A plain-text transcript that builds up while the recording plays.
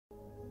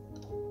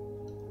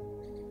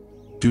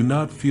Do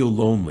not feel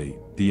lonely,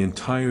 the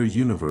entire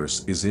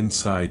universe is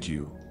inside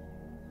you.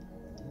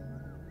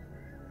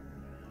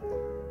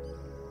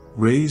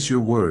 Raise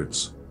your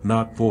words,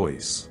 not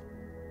voice.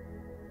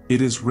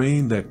 It is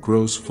rain that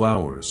grows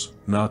flowers,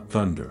 not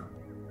thunder.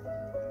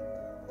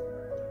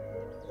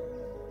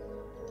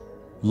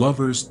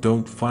 Lovers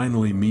don't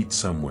finally meet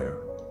somewhere.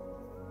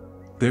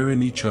 They're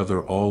in each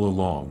other all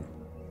along.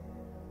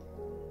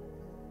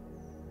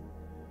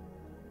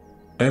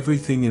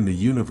 Everything in the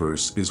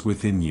universe is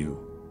within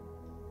you.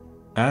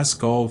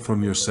 Ask all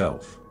from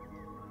yourself.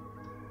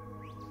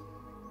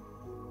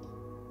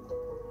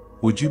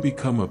 Would you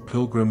become a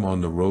pilgrim on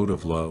the road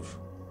of love?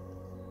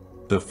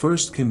 The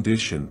first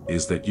condition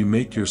is that you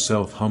make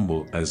yourself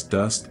humble as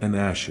dust and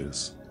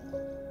ashes.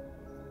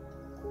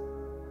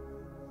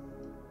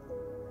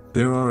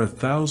 There are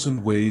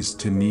 1,000 ways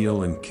to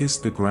kneel and kiss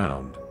the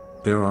ground.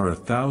 There are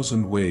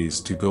 1,000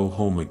 ways to go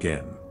home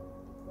again.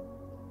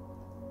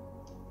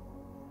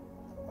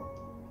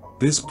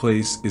 This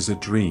place is a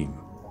dream.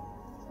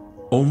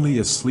 Only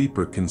a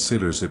sleeper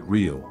considers it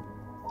real.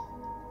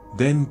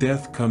 Then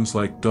death comes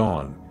like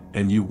dawn,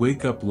 and you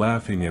wake up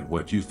laughing at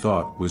what you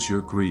thought was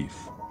your grief.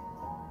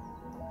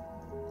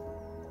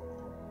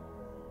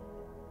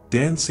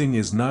 Dancing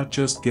is not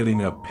just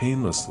getting up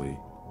painlessly,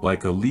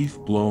 like a leaf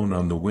blown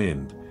on the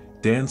wind.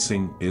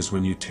 Dancing is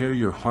when you tear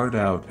your heart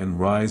out and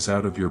rise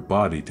out of your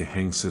body to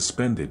hang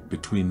suspended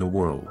between the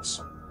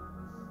worlds.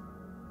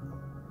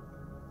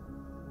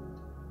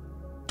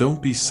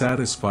 Don't be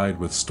satisfied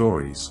with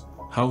stories,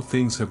 how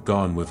things have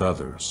gone with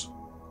others.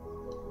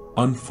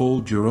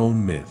 Unfold your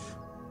own myth.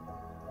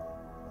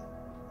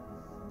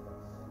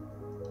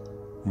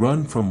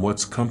 Run from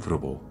what's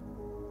comfortable.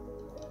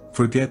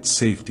 Forget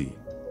safety.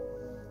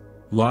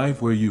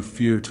 Live where you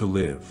fear to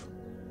live.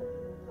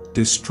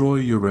 Destroy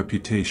your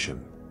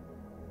reputation.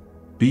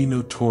 Be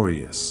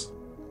notorious.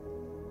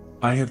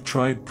 I have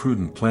tried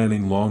prudent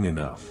planning long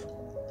enough.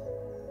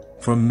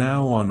 From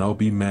now on I'll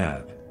be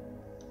mad.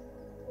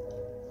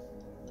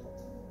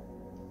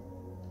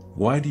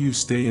 Why do you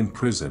stay in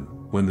prison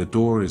when the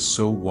door is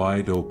so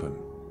wide open?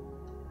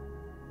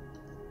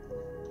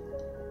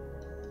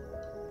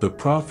 The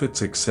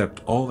prophets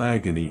accept all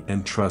agony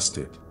and trust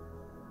it.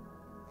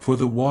 For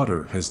the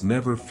water has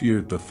never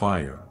feared the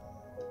fire.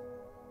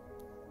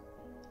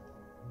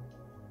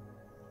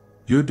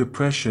 Your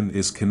depression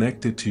is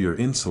connected to your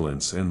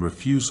insolence and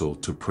refusal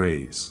to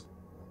praise.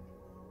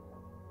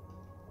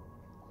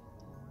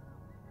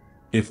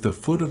 If the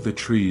foot of the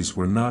trees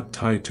were not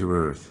tied to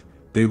earth,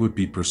 they would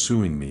be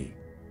pursuing me.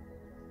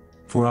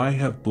 For I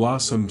have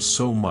blossomed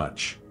so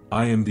much,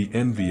 I am the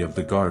envy of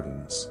the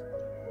gardens.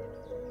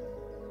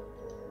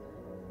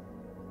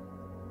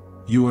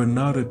 You are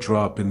not a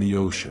drop in the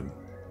ocean.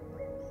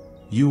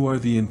 You are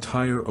the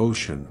entire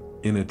ocean,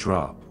 in a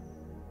drop.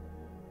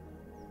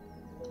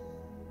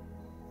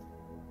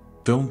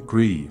 Don't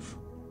grieve.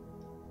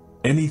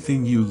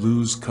 Anything you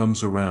lose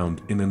comes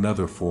around in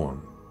another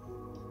form.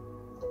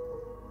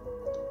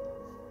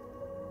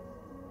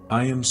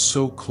 I am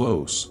so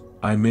close,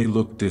 I may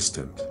look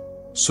distant.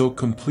 So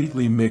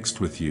completely mixed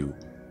with you,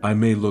 I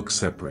may look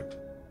separate.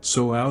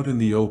 So out in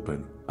the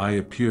open, I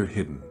appear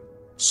hidden.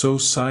 So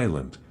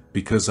silent,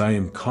 because I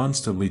am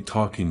constantly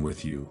talking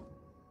with you.